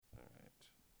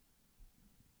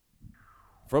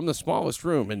From the smallest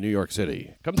room in New York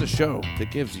City comes a show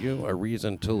that gives you a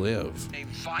reason to live. A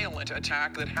violent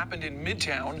attack that happened in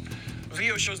Midtown.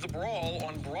 Video shows the brawl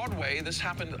on Broadway. This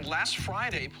happened last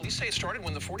Friday. Police say it started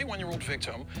when the 41-year-old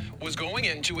victim was going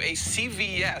into a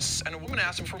CVS and a woman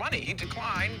asked him for money. He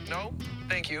declined. No,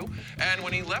 thank you. And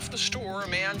when he left the store, a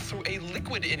man threw a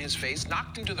liquid in his face,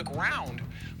 knocked him to the ground.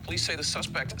 Police say the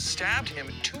suspect stabbed him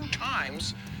 2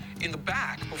 times in the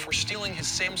back before stealing his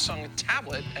Samsung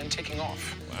tablet and taking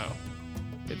off. Wow.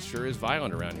 It sure is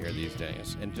violent around here these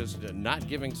days. And just not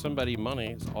giving somebody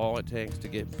money is all it takes to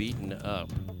get beaten up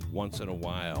once in a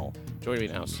while. Joining me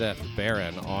now, Seth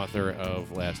Barron, author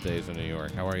of Last Days in New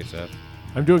York. How are you, Seth?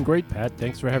 I'm doing great, Pat.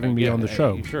 Thanks for having me on the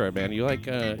show. Sure, man. You like?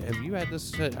 Have you had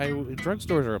this?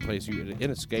 Drugstores are a place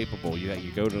inescapable.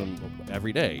 You go to them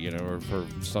every day, or for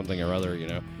something or other,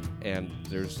 And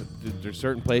there's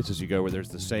certain places you go where there's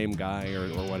the same guy or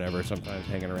whatever, sometimes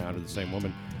hanging around with the same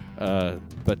woman,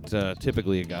 but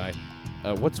typically a guy.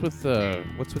 What's with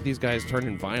these guys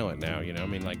turning violent now?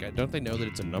 Don't they know that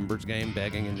it's a numbers game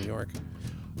begging in New York?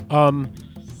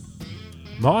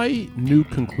 My new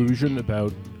conclusion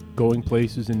about going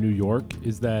places in New York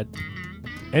is that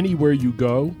anywhere you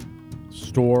go,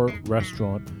 store,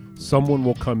 restaurant, someone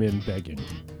will come in begging.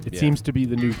 It seems to be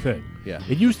the new thing. Yeah.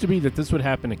 It used to be that this would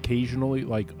happen occasionally,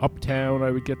 like uptown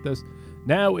I would get this.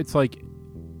 Now it's like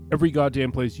every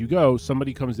goddamn place you go,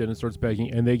 somebody comes in and starts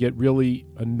begging, and they get really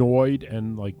annoyed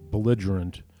and like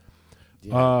belligerent.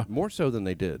 Yeah, more so than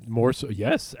they did. More so,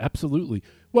 yes, absolutely.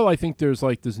 Well, I think there's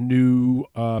like this new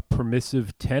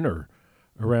permissive tenor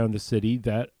around the city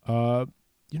that,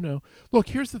 look,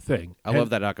 here's the thing. I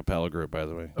love that a cappella group, by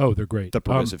the way. Oh, they're great. The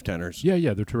Permissive Tenors.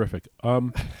 Yeah, they're terrific.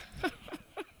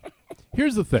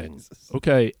 Here's the thing.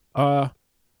 Okay,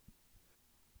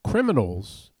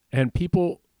 criminals and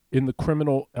people in the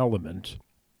criminal element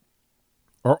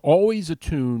are always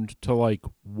attuned to like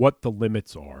what the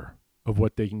limits are of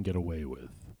what they can get away with.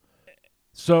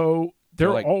 So they're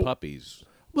like puppies.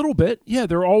 A little bit. Yeah,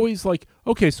 they're always like,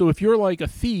 okay, so if you're like a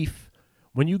thief,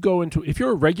 when you go into, if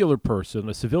you're a regular person,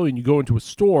 a civilian, you go into a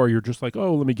store, you're just like,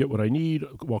 oh, let me get what I need,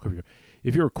 walk over here.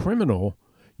 If you're a criminal,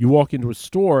 you walk into a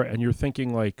store and you're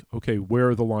thinking like, okay, where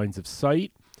are the lines of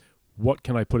sight? What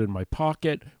can I put in my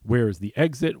pocket? Where is the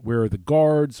exit? Where are the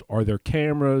guards? Are there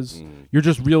cameras? You're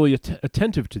just really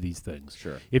attentive to these things.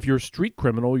 Sure. If you're a street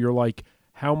criminal, you're like,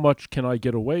 how much can I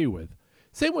get away with?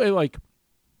 Same way, like,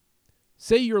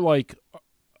 say you're like,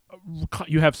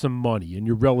 you have some money and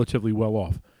you're relatively well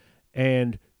off,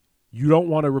 and you don't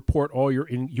want to report all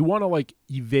you want to like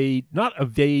not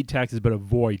evade taxes, but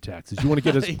avoid taxes. You want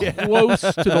to get as close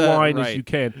to the line as you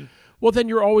can. Well, then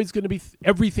you're always going to be,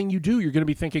 everything you do, you're going to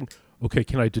be thinking, okay,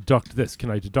 can I deduct this?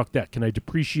 Can I deduct that? Can I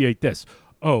depreciate this?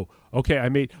 Oh, okay,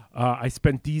 I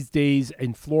spent these days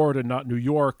in Florida, not New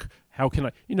York. How can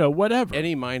I, whatever.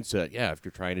 Any mindset, if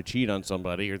you're trying to cheat on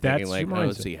somebody, you're thinking like,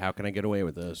 let's see, how can I get away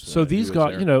with this? So these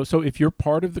guys, so if you're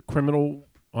part of the criminal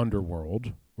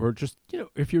underworld, or just,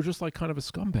 if you're just like kind of a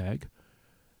scumbag,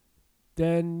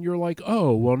 then you're like,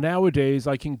 oh, well, nowadays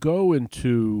I can go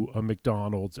into a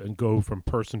McDonald's and go from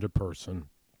person to person.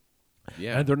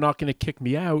 Yeah. And they're not going to kick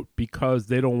me out because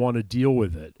they don't want to deal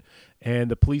with it.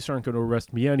 And the police aren't going to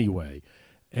arrest me anyway.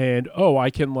 And, I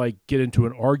can like get into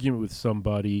an argument with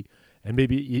somebody, and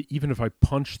maybe even if I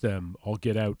punch them, I'll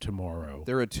get out tomorrow.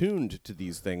 They're attuned to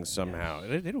these things somehow.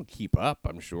 They don't keep up,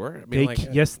 I'm sure.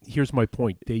 Yes, here's my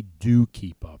point. They do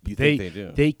keep up. You think they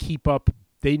do? They keep up.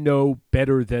 They know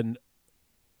better than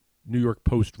New York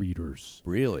Post readers.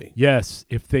 Really? Yes,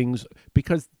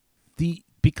 because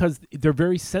they're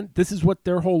very this is what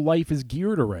their whole life is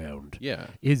geared around. Yeah.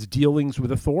 Is dealings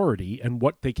with authority and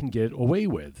what they can get away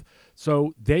with.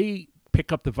 So they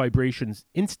pick up the vibrations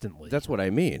instantly. That's what I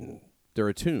mean. They're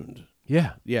attuned.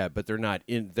 Yeah. Yeah, but they're not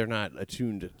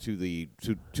attuned to the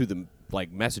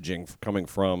like messaging coming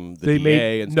from the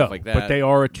DA and stuff like that. But they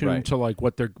are attuned to like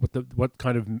what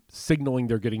kind of signaling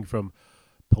they're getting from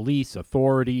police,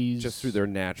 authorities, just through their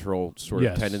natural sort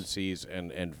of tendencies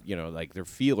and like their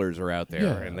feelers are out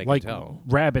there and they like can tell.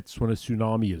 Rabbits when a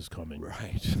tsunami is coming.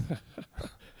 Right.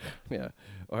 Yeah.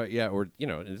 Or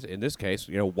in this case,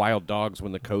 wild dogs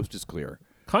when the coast is clear.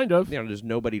 Kind of. There's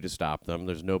nobody to stop them.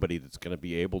 There's nobody that's going to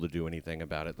be able to do anything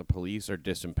about it. The police are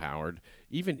disempowered.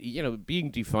 Even,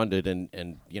 being defunded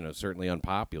and certainly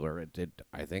unpopular.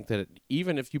 I think that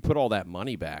even if you put all that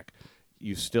money back,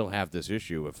 you still have this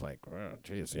issue of like, oh,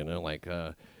 geez,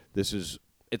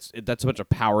 that's a bunch of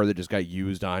power that just got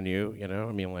used on you.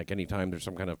 Like anytime there's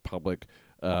some kind of public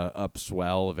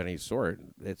upswell of any sort,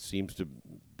 it seems to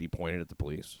be pointed at the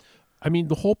police. I mean,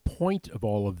 the whole point of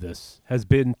all of this has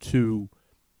been to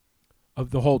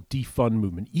of the whole defund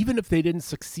movement. Even if they didn't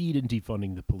succeed in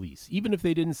defunding the police, even if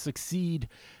they didn't succeed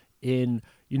in,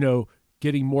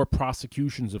 getting more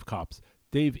prosecutions of cops,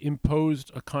 they've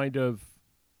imposed a kind of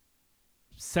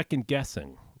second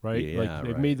guessing, right? Yeah, like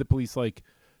they've right. made the police like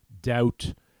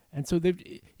doubt. And so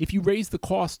if you raise the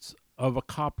costs of a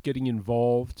cop getting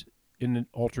involved in an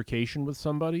altercation with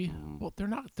somebody, well,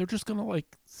 they're just going to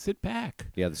like sit back.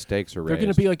 Yeah, the stakes are They're raised.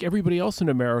 going to be like everybody else in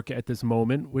America at this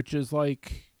moment, which is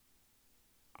like,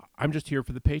 I'm just here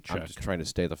for the paycheck. I'm just trying to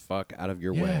stay the fuck out of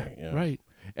your yeah, way. you know? right.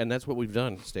 And that's what we've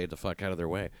done, stayed the fuck out of their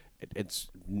way.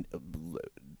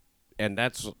 And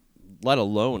that's, let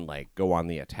alone like go on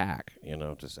the attack,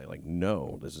 to say like,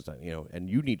 no, this is not, and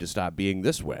you need to stop being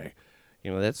this way.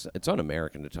 It's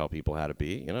un-American to tell people how to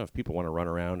be. If people want to run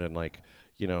around and like,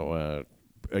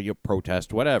 you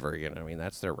protest whatever,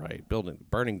 that's their right.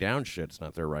 Burning down shit's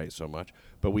not their right so much.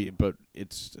 But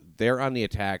they're on the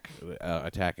attack,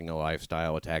 attacking a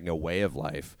lifestyle, attacking a way of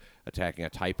life, attacking a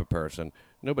type of person.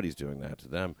 Nobody's doing that to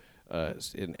them,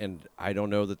 and I don't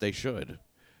know that they should.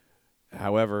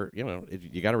 However,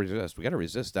 you got to resist. We got to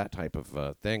resist that type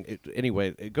of thing.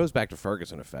 Anyway, it goes back to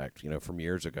Ferguson effect, from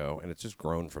years ago, and it's just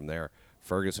grown from there.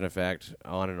 Ferguson effect,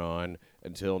 on and on,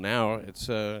 until now. It's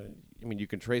you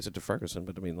can trace it to Ferguson,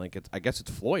 but I guess it's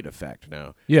Floyd effect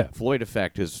now. Yeah. Floyd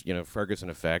effect is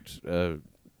Ferguson effect. What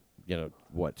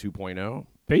 2.0?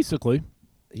 Basically.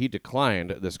 He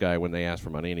declined this guy when they asked for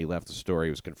money, and he left the store. He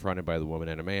was confronted by the woman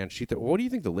and a man. What do you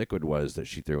think the liquid was that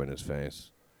she threw in his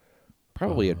face?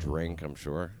 Probably a drink, I'm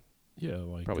sure. Yeah,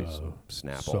 like Probably some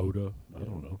Snapple. soda. I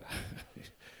don't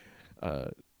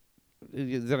know.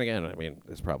 Then again,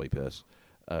 it's probably piss.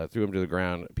 Threw him to the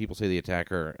ground. People say the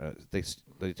attacker,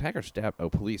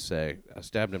 police say,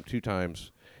 stabbed him 2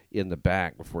 times in the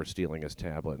back before stealing his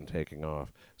tablet and taking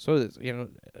off. So,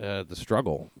 the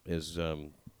struggle is,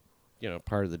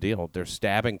 part of the deal. They're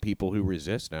stabbing people who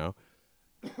resist now.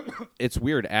 It's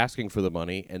weird asking for the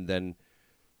money and then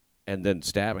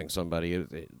stabbing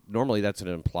somebody. Normally that's an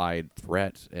implied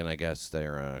threat, and I guess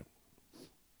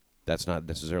that's not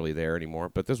necessarily there anymore.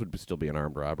 But this would still be an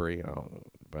armed robbery.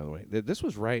 By the way, this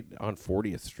was right on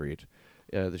 40th Street.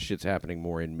 The shit's happening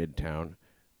more in Midtown.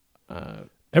 A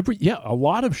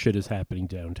lot of shit is happening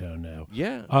downtown now.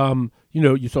 Yeah.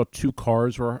 You saw 2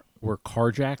 cars were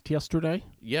carjacked yesterday.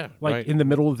 Yeah. Like right. in the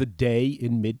middle of the day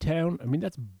in Midtown.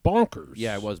 That's bonkers.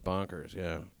 Yeah, it was bonkers.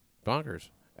 Yeah, bonkers.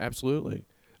 Absolutely.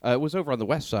 It was over on the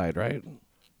west side, right?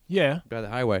 Yeah. By the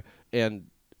highway. And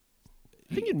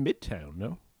I think in Midtown,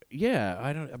 no?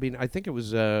 yeah, I think it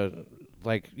was it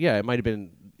might have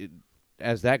been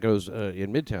as that goes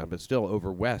in Midtown, but still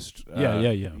over west.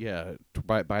 Yeah.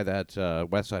 By that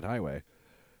west side highway.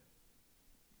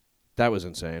 That was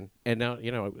insane. And now,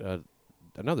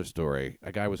 another story.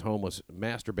 A guy was homeless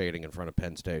masturbating in front of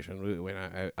Penn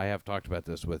Station. I have talked about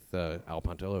this with Al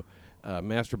Pontillo.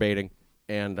 Masturbating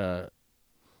and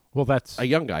well, that's a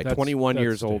young guy, 21 that's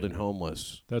years old standard. and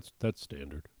homeless. That's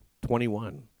standard.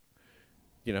 21.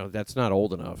 That's not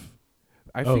old enough.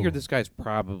 I figured this guy's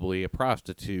probably a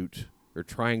prostitute or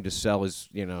trying to sell his,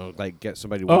 get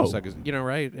somebody to want to suck his,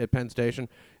 right, at Penn Station.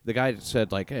 The guy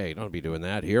said, like, hey, don't be doing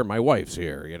that here. My wife's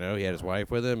here, He had his wife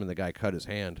with him, and the guy cut his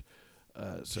hand.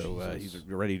 So he's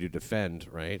ready to defend,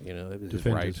 right? His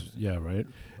right. Yeah, right.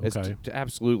 It's Okay.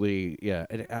 Absolutely, yeah.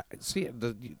 And see,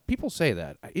 people say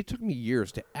that. It took me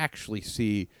years to actually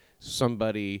see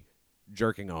somebody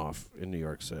jerking off in New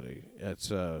York City. It's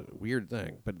a weird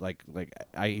thing, but like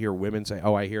I hear women say,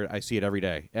 "Oh, I see it every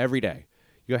day, every day."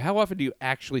 You go, how often do you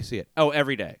actually see it? Oh,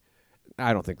 every day.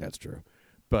 I don't think that's true,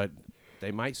 but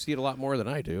they might see it a lot more than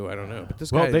I do. I don't know. But this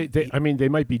guy, they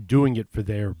might be doing it for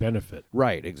their benefit.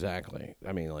 right? Exactly.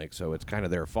 So it's kind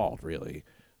of their fault, really.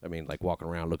 Like walking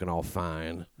around looking all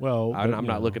fine. Well, I'm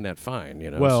not looking that fine,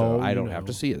 Well, so I don't you have know.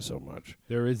 to see it so much.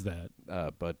 There is that.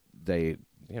 But they,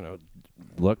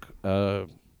 look,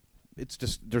 it's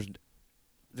just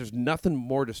there's nothing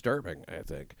more disturbing, I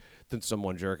think, than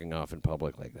someone jerking off in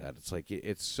public like that. It's like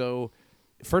it's so.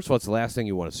 First of all, it's the last thing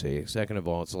you want to see. Second of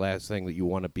all, it's the last thing that you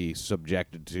want to be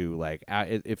subjected to. Like,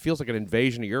 it feels like an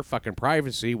invasion of your fucking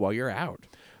privacy while you're out.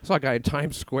 I saw a guy in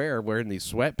Times Square wearing these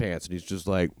sweatpants, and he's just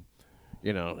like,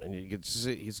 and you can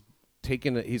see he's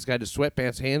got his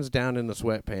sweatpants, hands down in the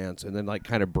sweatpants, and then like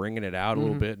kind of bringing it out a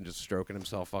little bit and just stroking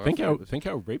himself off. Think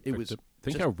how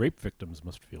rape victims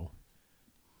must feel.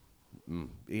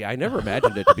 Yeah, I never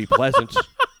imagined it to be pleasant.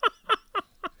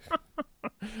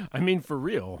 For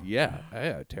real. Yeah,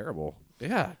 terrible.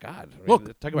 Yeah, God.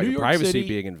 Look, talk about New your York privacy City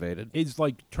being invaded. It's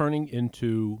like turning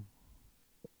into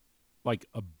like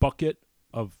a bucket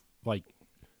of like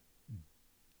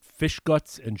fish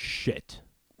guts and shit.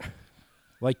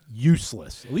 like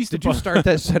useless. At least Did you start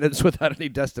that sentence without any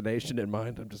destination in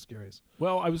mind? I'm just curious.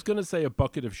 Well, I was going to say a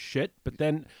bucket of shit, but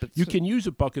then you can use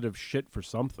a bucket of shit for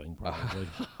something, probably.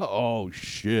 Oh,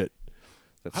 shit.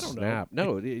 That's I don't know. snap.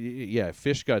 No, yeah,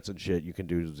 fish guts and shit you can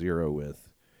do zero with.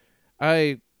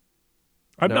 I'm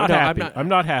not happy. I'm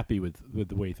not happy with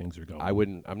the way things are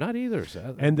going. I'm not either,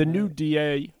 Seth. And the new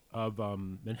DA of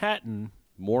Manhattan.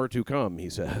 More to come, he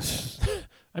says.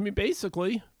 I mean,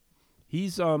 basically,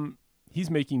 he's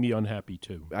making me unhappy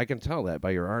too. I can tell that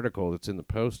by your article. It's in the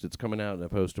Post. It's coming out in the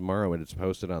Post tomorrow, and it's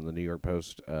posted on the New York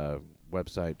Post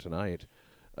website tonight.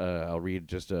 I'll read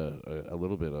just a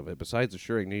little bit of it. Besides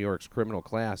assuring New York's criminal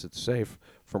class it's safe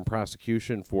from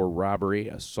prosecution for robbery,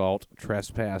 assault,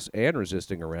 trespass, and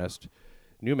resisting arrest,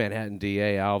 new Manhattan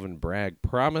DA Alvin Bragg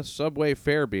promised subway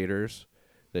fare beaters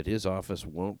that his office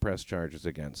won't press charges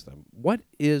against them. What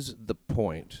is the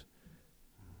point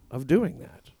of doing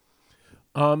that?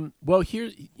 Well, here,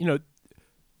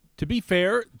 to be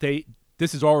fair,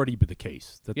 this has already been the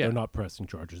case that they're not pressing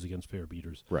charges against fare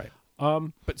beaters. Right.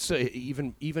 But so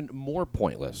even more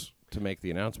pointless to make the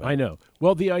announcement. I know.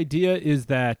 Well, the idea is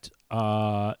that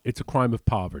it's a crime of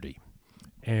poverty,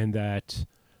 and that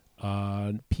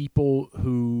people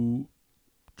who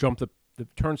jump the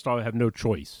turnstile have no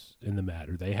choice in the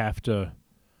matter. They have to.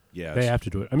 Yes. They have to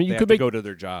do it. I mean, you could go to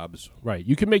their jobs. Right.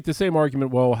 You can make the same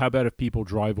argument. Well, how about if people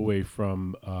drive away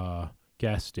from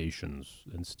gas stations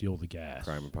and steal the gas?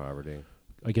 Crime of poverty.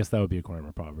 I guess that would be a crime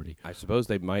of poverty. I suppose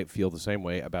they might feel the same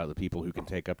way about the people who can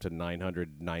take up to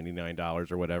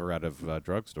 $999 or whatever out of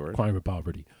drugstores. Crime of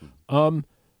poverty.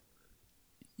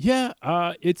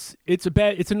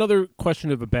 It's another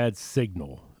question of a bad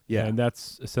signal. Yeah. And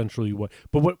that's essentially what.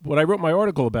 But what I wrote my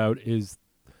article about is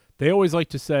they always like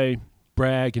to say,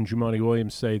 Bragg and Jumaane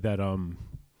Williams say that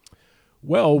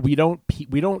we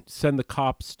don't send the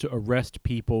cops to arrest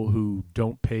people who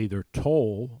don't pay their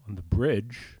toll on the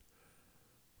bridge,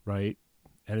 right?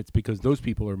 And it's because those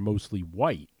people are mostly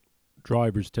white.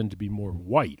 Drivers tend to be more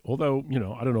white. Although,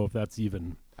 I don't know if that's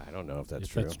even. I don't know if that's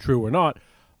true. That's true or not.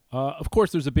 Of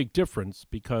course, there's a big difference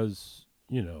because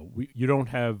you don't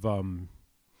have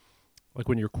like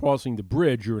when you're crossing the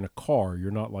bridge, you're in a car.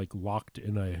 You're not like locked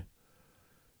in a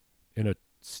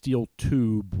steel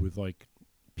tube with like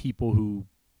people who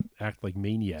act like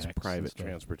maniacs. It's private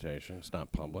transportation. It's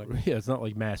not public. Yeah, it's not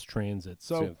like mass transit.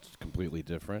 So it's completely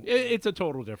different. It's a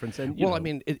total difference. And I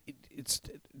mean,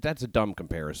 that's a dumb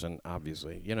comparison,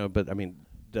 obviously. But I mean,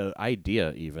 the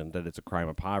idea even that it's a crime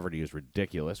of poverty is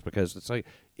ridiculous because it's like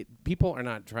people are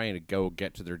not trying to go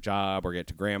get to their job or get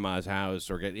to grandma's house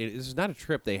or it's not a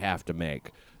trip they have to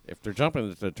make. If they're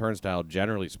jumping the turnstile,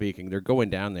 generally speaking, they're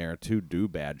going down there to do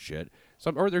bad shit.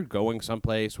 Or they're going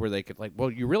someplace where they could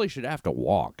you really should have to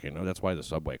walk. That's why the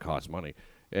subway costs money.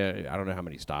 I don't know how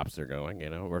many stops they're going,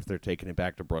 or if they're taking it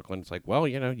back to Brooklyn. It's like, well,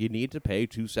 you need to pay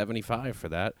 $2.75 for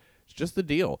that. It's just the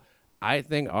deal. I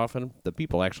think often the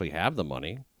people actually have the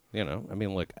money. I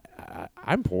mean, look,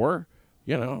 I'm poor,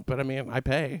 but I mean, I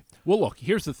pay. Well, look,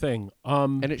 here's the thing.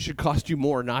 And it should cost you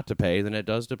more not to pay than it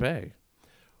does to pay.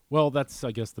 Well, that's,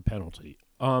 I guess, the penalty.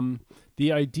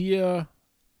 The idea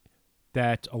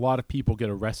that a lot of people get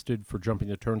arrested for jumping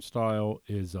the turnstile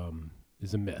is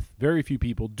a myth. Very few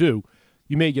people do.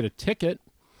 You may get a ticket.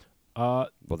 Well,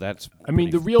 that's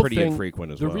the real pretty thing,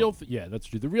 infrequent as well. Yeah, that's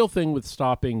true. The real thing with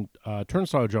stopping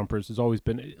turnstile jumpers has always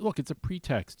been, look, it's a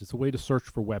pretext. It's a way to search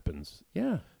for weapons.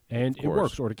 Yeah. And it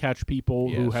works, or to catch people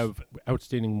who have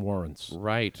outstanding warrants.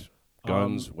 Right.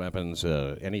 Guns, weapons,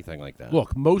 anything like that.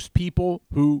 Look, most people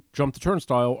who jump the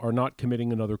turnstile are not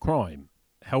committing another crime.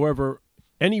 However,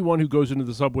 anyone who goes into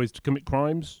the subways to commit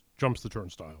crimes jumps the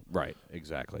turnstile. Right,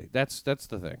 exactly. That's the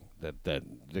thing that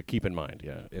to keep in mind.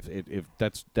 Yeah, if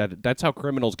that's how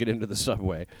criminals get into the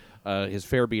subway. His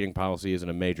fare beating policy isn't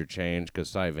a major change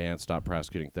because Cy Vance stopped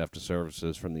prosecuting theft of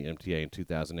services from the MTA in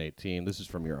 2018. This is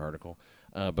from your article.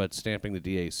 But stamping the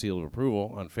DA's seal of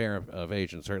approval on fare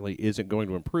evasion certainly isn't going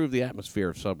to improve the atmosphere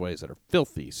of subways that are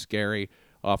filthy, scary,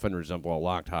 often resemble a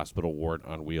locked hospital ward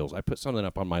on wheels. I put something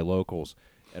up on my Locals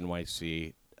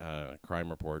NYC crime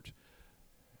report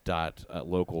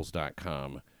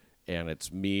 .locals.com, and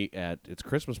it's me it's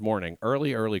Christmas morning,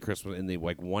 early Christmas in the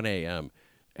 1 a.m.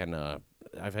 and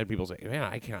I've had people say, man,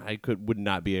 I would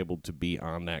not be able to be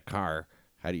on that car.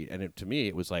 How do you? And to me,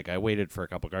 it was like I waited for a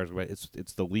couple of cars. But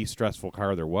it's the least stressful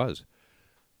car there was.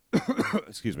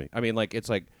 Excuse me. I mean, it's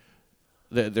like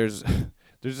there's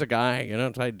a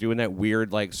guy, doing that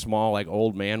weird small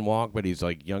old man walk, but he's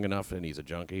young enough and he's a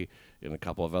junkie, and a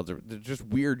couple of other just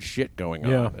weird shit going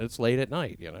on. It's late at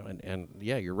night, and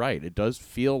yeah, you're right. It does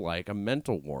feel like a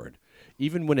mental ward,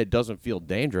 even when it doesn't feel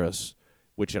dangerous.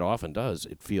 which it often does,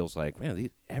 it feels like, man,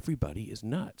 everybody is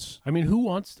nuts. I mean, who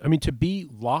wants? I mean, to be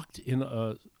locked in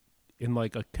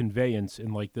like a conveyance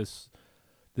in like this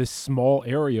small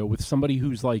area with somebody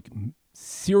who's like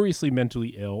seriously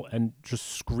mentally ill and just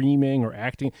screaming or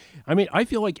acting. I mean, I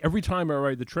feel like every time I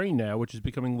ride the train now, which is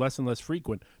becoming less and less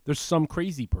frequent, there's some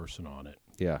crazy person on it.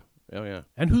 Yeah. Oh, yeah.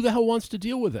 And who the hell wants to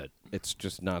deal with it? It's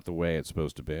just not the way it's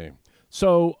supposed to be.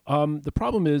 So the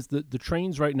problem is that the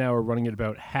trains right now are running at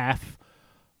about half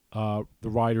the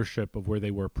ridership of where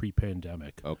they were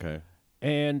pre-pandemic. Okay.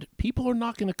 And people are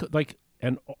not going to like,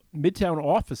 and Midtown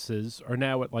offices are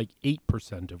now at like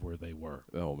 8% of where they were.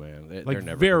 Oh man, Like they're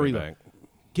never very coming back.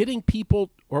 Getting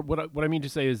people, or what I mean to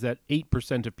say is that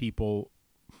 8% of people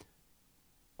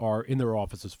are in their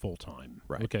offices full time.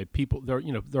 Right. Okay. People there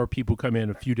are people who come in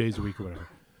a few days a week or whatever.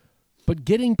 But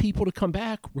getting people to come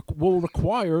back will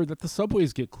require that the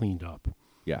subways get cleaned up.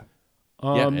 Yeah.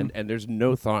 Yeah, and there's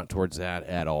no thought towards that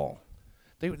at all.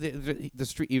 The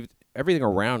street, everything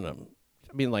around them.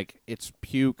 I mean, like, it's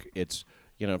puke. It's,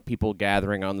 people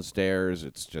gathering on the stairs.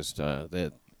 It's just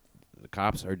the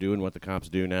cops are doing what the cops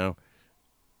do now.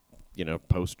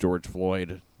 Post George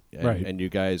Floyd. And, Right. And you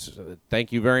guys,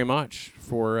 thank you very much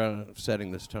for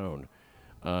setting this tone.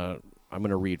 I'm going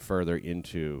to read further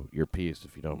into your piece,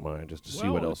 if you don't mind, just to see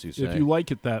what else you say. If you like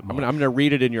it that much. I'm going to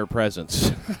read it in your presence.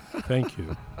 Thank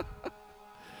you.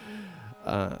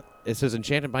 It says,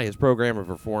 enchanted by his program of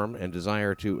reform and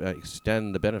desire to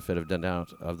extend the benefit of the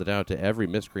doubt to every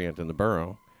miscreant in the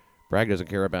borough, Bragg doesn't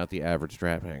care about the average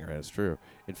strap hanger. That's true.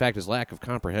 In fact, his lack of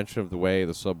comprehension of the way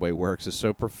the subway works is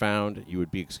so profound you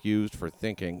would be excused for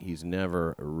thinking he's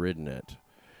never ridden it. Do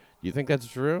you think that's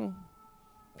true?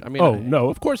 I mean, no,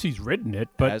 of course he's ridden it,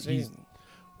 but has he? he's.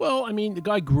 Well, I mean, the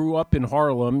guy grew up in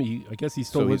Harlem. I guess he's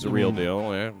still. So he's a real in-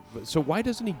 deal. Yeah. So why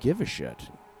doesn't he give a shit?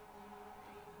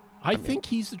 I think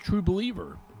he's a true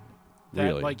believer. That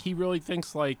Really? like he really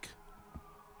thinks like,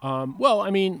 well,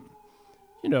 I mean,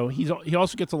 he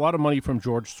also gets a lot of money from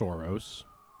George Soros,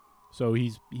 so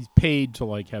he's paid to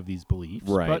like have these beliefs.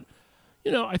 Right. But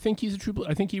I think he's a true.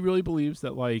 I think he really believes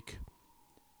that like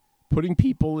putting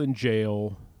people in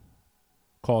jail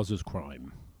causes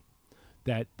crime.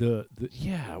 That the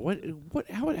Yeah.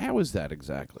 How is that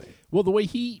exactly? well, the way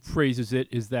he phrases it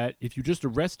is that if you just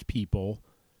arrest people,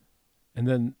 and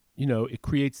then it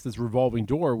creates this revolving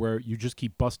door where you just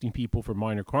keep busting people for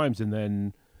minor crimes, and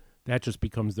then that just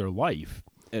becomes their life.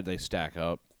 And they stack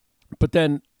up. But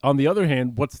then, on the other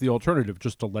hand, what's the alternative?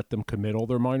 Just to let them commit all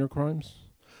their minor crimes?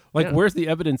 Like, Yeah. where's the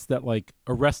evidence that, like,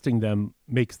 arresting them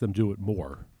makes them do it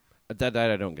more? That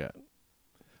I don't get.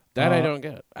 I don't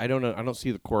get. I don't know. I don't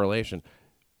see the correlation.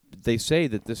 They say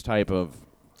that this type of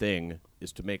thing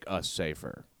is to make us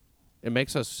safer. It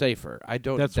makes us safer. I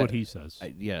don't. That's what he says.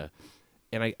 Yeah.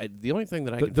 And I the only thing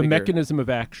that I The can figure, mechanism of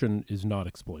action is not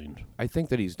explained. I think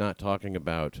that he's not talking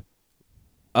about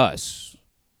us.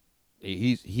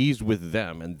 He's with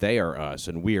them, and they are us,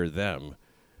 and we are them.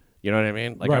 You know what I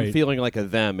mean? Like, I'm Right. feeling like a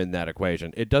them in that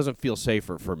equation. It doesn't feel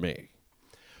safer for me.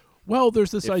 Well,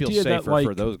 there's this It feels idea safer that, like,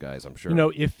 for those guys, I'm sure.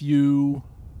 if you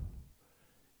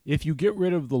get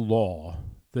rid of the law,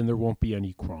 then there won't be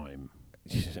any crime.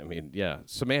 I mean, yeah,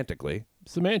 semantically.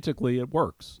 Semantically, it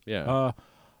works. Yeah.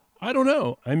 I don't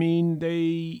know. I mean,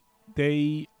 I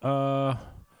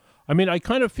mean, I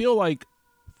kind of feel like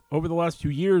over the last few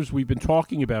years we've been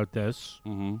talking about this,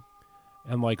 Mm-hmm.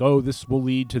 and like, oh, this will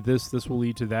lead to this will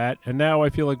lead to that, and now I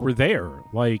feel like we're there.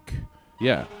 Like,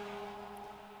 Yeah.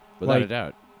 Without a Like-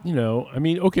 doubt. I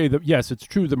mean, okay, yes, it's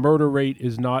true. The murder rate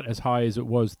is not as high as it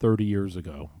was 30 years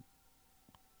ago.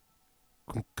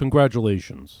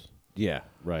 Congratulations. Yeah,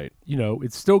 right.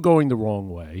 It's still going the wrong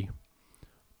way.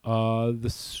 The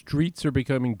streets are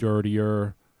becoming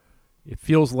dirtier. It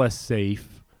feels less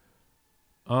safe.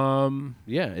 Yeah,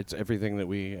 it's everything that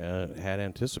we had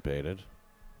anticipated,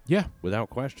 Yeah.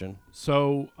 without question.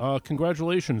 So,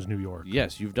 congratulations, New York.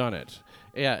 Yes, you've done it.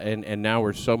 Yeah, and now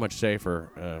we're so much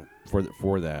safer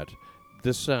for that.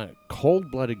 This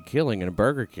cold-blooded killing in a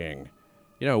Burger King.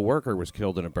 A worker was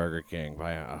killed in a Burger King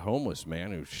by a homeless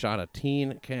man who shot a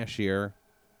teen cashier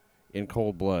in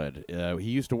cold blood. He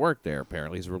used to work there,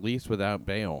 apparently. He's released without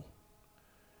bail.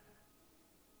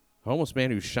 Homeless man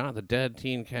who shot dead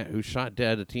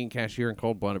a teen cashier in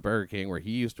cold blood at Burger King, where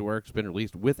he used to work, has been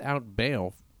released without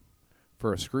bail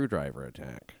for a screwdriver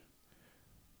attack.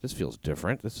 This feels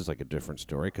different. This is like a different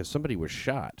story because somebody was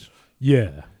shot.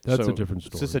 Yeah, that's So a different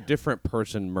story. It's just a different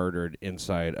person murdered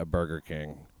inside a Burger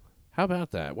King. How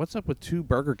about that? What's up with 2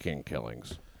 Burger King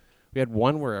killings? We had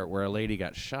one where a lady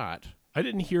got shot I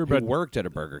didn't hear who about. worked at a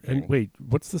Burger King. And wait,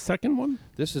 what's the second one?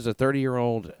 This is a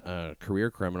 30-year-old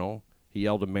career criminal. He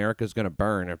yelled, "America's going to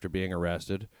burn," after being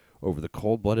arrested over the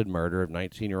cold-blooded murder of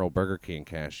 19-year-old Burger King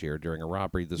cashier during a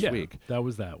robbery this week. That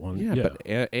was that one. Yeah, but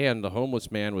and the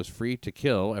homeless man was free to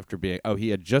kill after being. Oh, he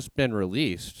had just been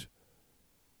released.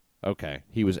 Okay,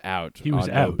 he was out. He was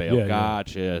on out. No bail. Yeah,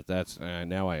 gotcha. That's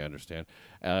now I understand.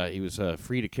 He was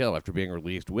free to kill after being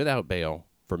released without bail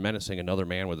for menacing another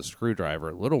man with a screwdriver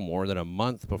a little more than a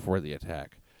month before the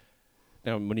attack.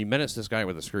 Now, when he menaced this guy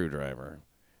with a screwdriver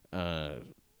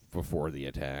before the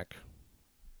attack.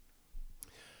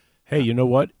 Hey, you know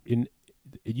what? It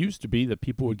used to be that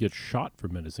people would get shot for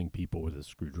menacing people with a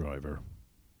screwdriver.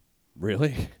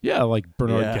 Really? Yeah, like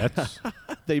Bernard Goetz.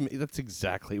 That's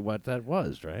exactly what that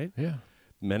was, right? Yeah.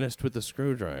 Menaced with a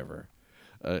screwdriver.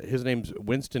 His name's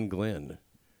Winston Glenn,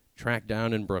 tracked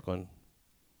down in Brooklyn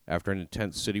after an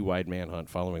intense citywide manhunt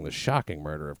following the shocking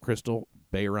murder of Crystal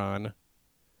Bayron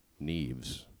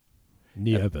Neves.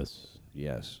 Nieves.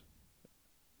 Yes.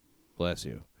 Bless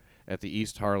you. At the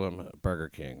East Harlem Burger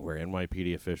King, where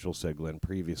NYPD officials said Glenn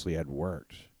previously had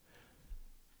worked.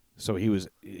 So he was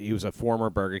a former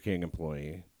Burger King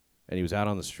employee, and he was out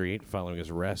on the street following his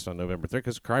arrest on November 3rd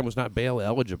because crime was not bail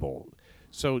eligible.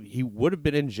 So he would have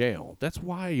been in jail. That's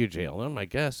why you jail him, I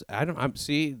guess.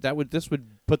 This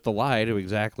would put the lie to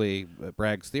exactly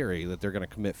Bragg's theory that they're going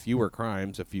to commit fewer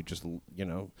crimes if you just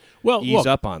ease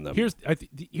up on them. Here's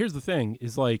the thing: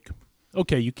 is like,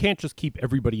 okay, you can't just keep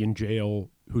everybody in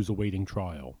jail who's awaiting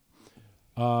trial.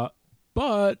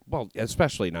 But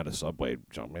especially not a subway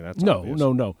jump. I mean, that's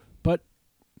no. But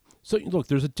so look,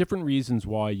 there's different reasons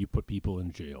why you put people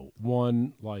in jail.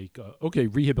 One, like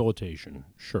rehabilitation,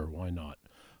 sure, why not?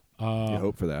 You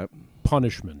hope for that.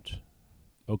 Punishment,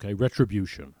 okay,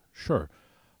 retribution, sure,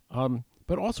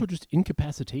 but also just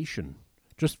incapacitation.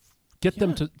 Just get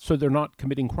them so they're not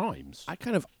committing crimes. I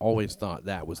kind of always thought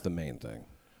that was the main thing.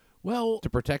 Well, to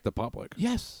protect the public.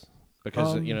 Yes.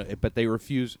 Because, but they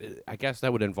refuse. I guess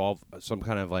that would involve some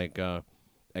kind of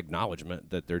acknowledgement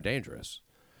that they're dangerous.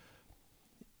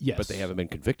 Yes. But they haven't been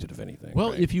convicted of anything.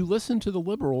 Well, right? if you listen to the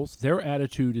liberals, their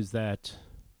attitude is that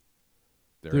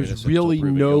they're there's really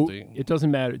guilty. It doesn't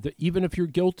matter. Even if you're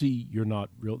guilty, you're not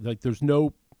real. Like there's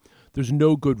no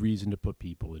good reason to put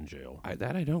people in jail. I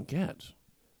don't get.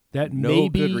 That no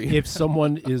maybe if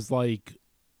someone is like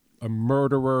a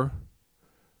murderer,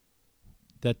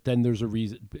 that then there's a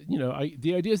reason.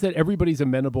 The idea is that everybody's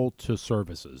amenable to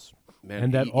services,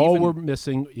 and that all we're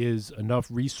missing is enough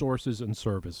resources and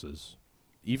services.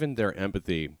 Even their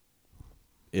empathy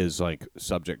is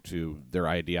subject to their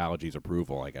ideology's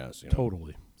approval, I guess.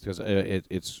 Totally. Because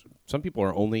it's some people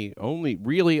are only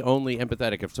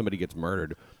empathetic if somebody gets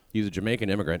murdered. He's a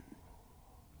Jamaican immigrant.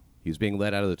 He's being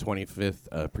led out of the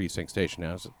 25th Precinct Station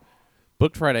House.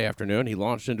 Booked Friday afternoon, he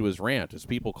launched into his rant as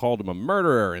people called him a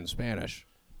murderer in Spanish.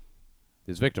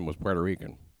 His victim was Puerto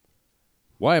Rican.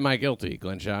 "Why am I guilty?"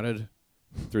 Glenn shouted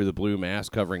through the blue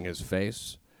mask covering his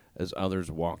face as others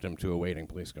walked him to a waiting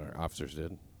police car. Officers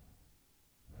did.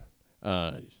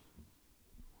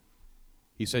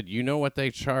 He said, "You know what they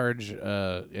charge,"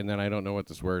 and then I don't know what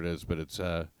this word is, but it's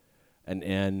an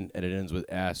N, and it ends with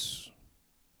S.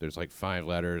 There's 5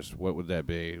 letters. What would that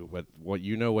be? What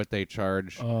you know what they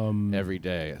charge every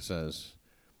day, it says.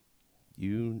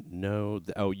 You know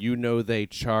they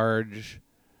charge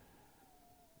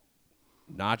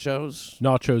nachos?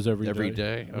 Nachos every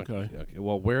day. Okay.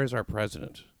 Well, where is our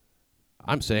president?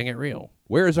 I'm saying it real.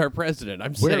 Where is our president?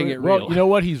 I'm saying it real. Well, you know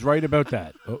what? He's right about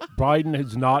that. Biden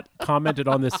has not commented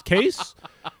on this case.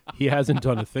 He hasn't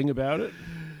done a thing about it.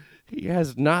 He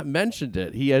has not mentioned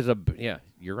it.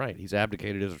 You're right. He's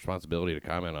abdicated his responsibility to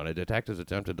comment on it. Detectives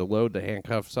attempted to load the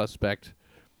handcuffed suspect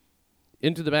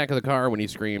into the back of the car when he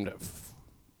screamed,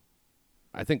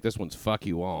 I think this one's "fuck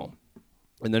you all,"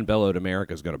 and then bellowed,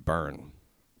 "America's going to burn."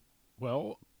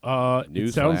 Well,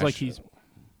 it sounds like he's...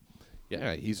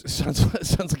 Yeah, sounds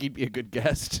like he'd be a good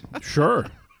guest. Sure.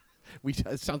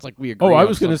 It sounds like we agree. Oh, I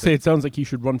was going to say it sounds like he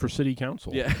should run for city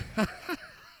council. Yeah.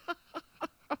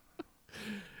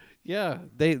 Yeah,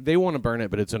 they want to burn it,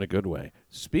 but it's in a good way.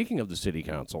 Speaking of the city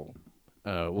council,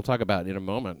 we'll talk about in a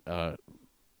moment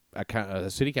a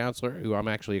city councilor who I'm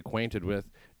actually acquainted with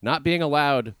not being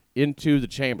allowed into the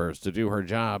chambers to do her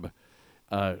job.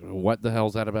 What the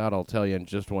hell's that about? I'll tell you in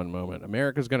just one moment.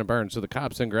 America's going to burn. So the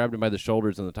cops then grabbed him by the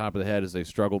shoulders and the top of the head as they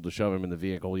struggled to shove him in the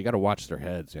vehicle. You got to watch their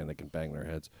heads, and they can bang their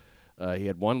heads. He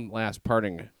had one last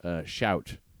parting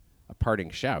shout. A parting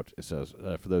shout, it says,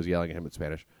 for those yelling at him in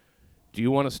Spanish. "Do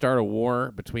you want to start a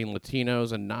war between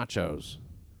Latinos and nachos?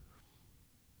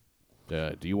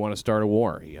 Do you want to start a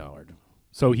war?" he hollered.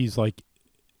 So he's like,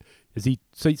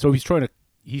 so he's trying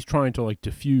to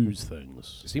diffuse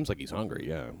things. It seems like he's hungry,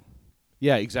 yeah.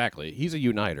 Yeah, exactly. He's a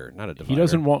uniter, not a divider. He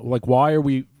doesn't want why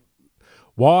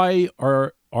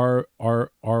are the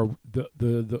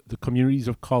communities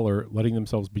of color letting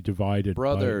themselves be divided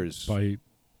Brothers. by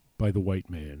the white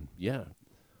man? Yeah.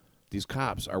 These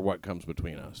cops are what comes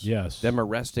between us. Yes. Them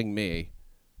arresting me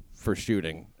for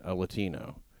shooting a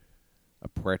Latino, a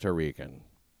Puerto Rican.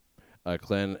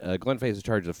 Glenn faces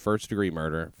charges of first-degree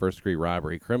murder, first-degree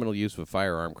robbery, criminal use of a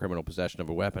firearm, criminal possession of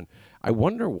a weapon. I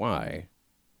wonder why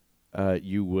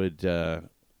you would... oh,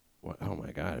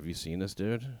 my God. Have you seen this,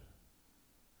 dude?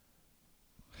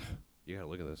 You got to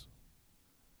look at this.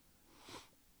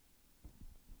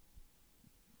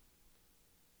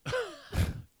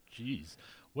 Jeez.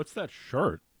 What's that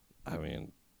shirt? I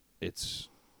mean, looks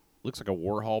like a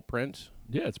Warhol print.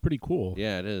 Yeah, it's pretty cool.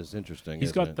 Yeah, it is interesting.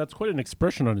 He's got that's quite an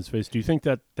expression on his face. Do you think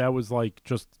that was like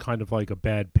just kind of like a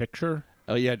bad picture?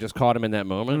 Oh yeah, just caught him in that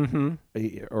moment.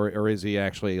 Mm-hmm. Or is he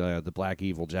actually the black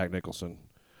evil Jack Nicholson?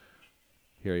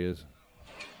 Here he is.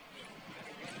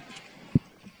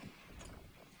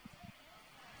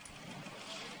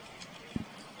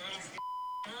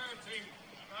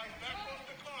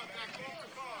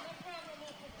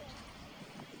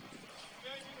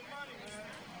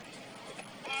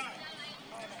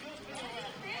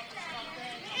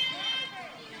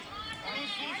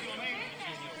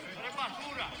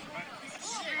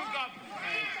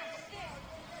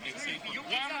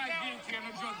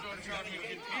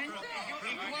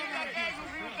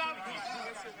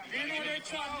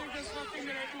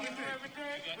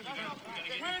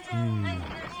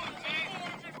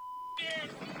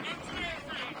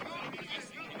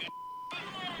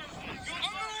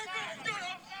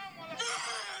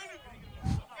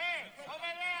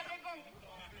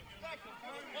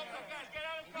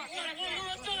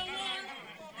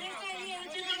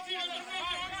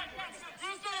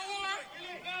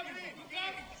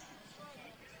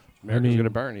 America's gonna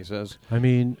burn, he says. I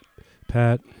mean,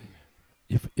 Pat,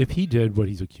 if he did what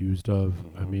he's accused of,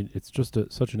 I mean, it's just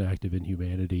such an act of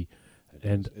inhumanity,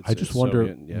 and I just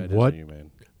wonder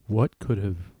what could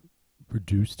have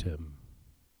reduced him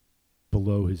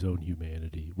below his own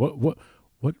humanity. What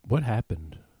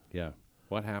happened? Yeah,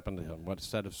 what happened to him? What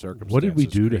set of circumstances? What did we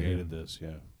do to created him? This?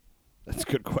 Yeah, that's a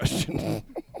good question.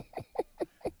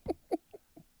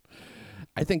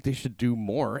 I think they should do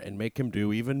more and make him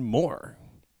do even more.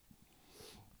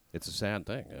 It's a sad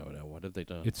thing. What have they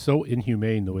done? It's so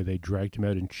inhumane the way they dragged him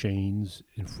out in chains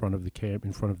in front of the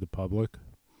in front of the public.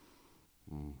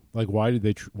 Like, why did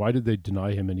they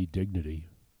deny him any dignity?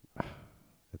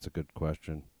 That's a good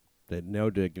question. They had no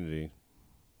dignity.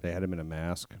 They had him in a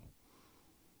mask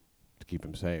to keep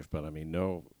him safe, but I mean,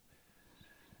 no.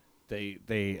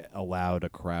 They allowed a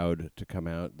crowd to come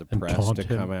out, the press to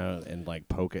come out and like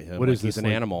poke at him. What is this? He's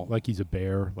an animal, like he's a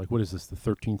bear. Like, what is this? The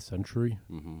 13th century?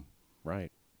 Mm-hmm.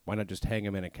 Right. Why not just hang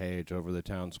him in a cage over the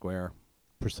town square?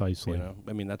 Precisely. You know,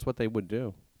 I mean, that's what they would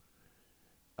do.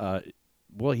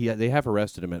 Well, they have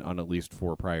arrested him on at least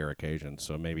 4 prior occasions,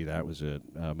 so maybe that was it.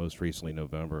 Most recently,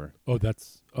 November.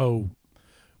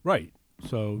 Right.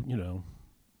 So, you know,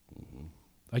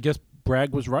 I guess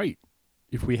Bragg was right.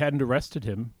 If we hadn't arrested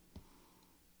him,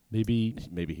 maybe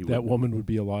that woman would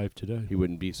be alive today. He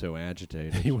wouldn't be so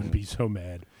agitated. He wouldn't be so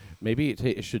mad. Maybe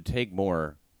it should take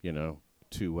more,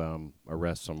 to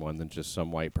arrest someone than just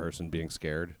some white person being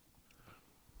scared.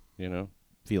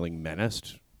 Feeling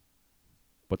menaced.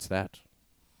 What's that?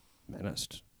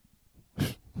 Menaced.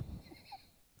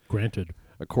 Granted.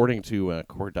 According to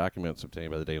court documents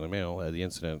obtained by the Daily Mail, the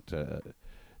incident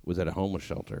was at a homeless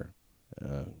shelter.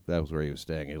 That was where he was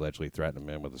staying. He allegedly threatened a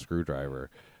man with a screwdriver.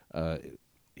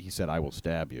 He said, "I will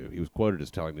stab you." He was quoted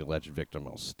as telling the alleged victim,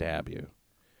 "I'll stab you."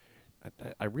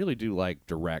 I really do like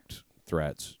direct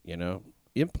threats,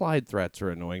 Implied threats are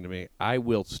annoying to me. "I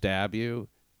will stab you,"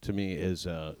 to me, is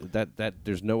that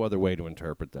there's no other way to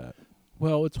interpret that.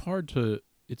 Well, it's hard to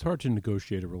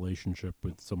negotiate a relationship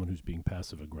with someone who's being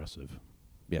passive aggressive.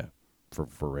 Yeah, for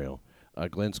real.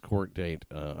 Glenn's court date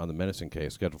on the menacing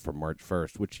case scheduled for March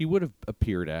 1st, which he would have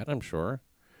appeared at, I'm sure.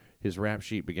 His rap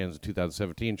sheet begins in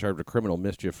 2017, charged with criminal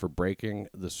mischief for breaking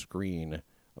the screen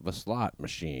of a slot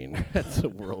machine at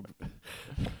the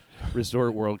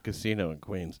Resort World Casino in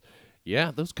Queens.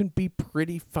 Yeah, those can be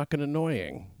pretty fucking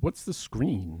annoying. What's the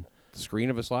screen? The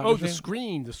screen of a slot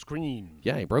machine? The screen.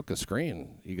 Yeah, he broke the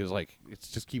screen. He goes like, it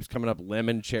just keeps coming up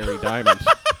lemon, cherry, diamond.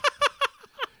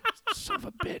 Son of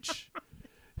a bitch.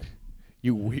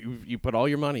 You put all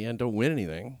your money in, don't win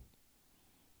anything.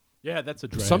 Yeah, that's a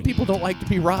drag. Some people don't like to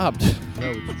be robbed.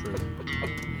 No, it's true.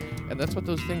 And that's what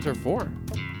those things are for.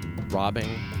 Robbing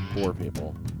poor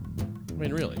people. I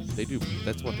mean, really, they do.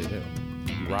 That's what they do.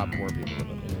 You rob poor people with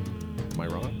them. Am I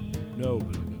wrong? No,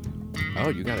 but I gotta Oh,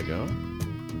 you gotta go?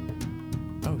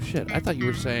 Oh, shit. I thought you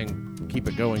were saying keep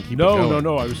it going, keep go. it going.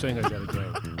 No. I was saying I gotta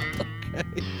go.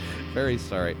 Okay. Very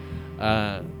sorry.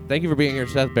 Thank you for being here,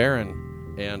 Seth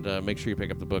Barron. And make sure you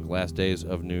pick up the book, Last Days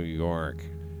of New York.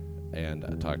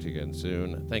 And talk to you again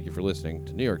soon. Thank you for listening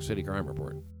to New York City Crime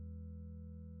Report.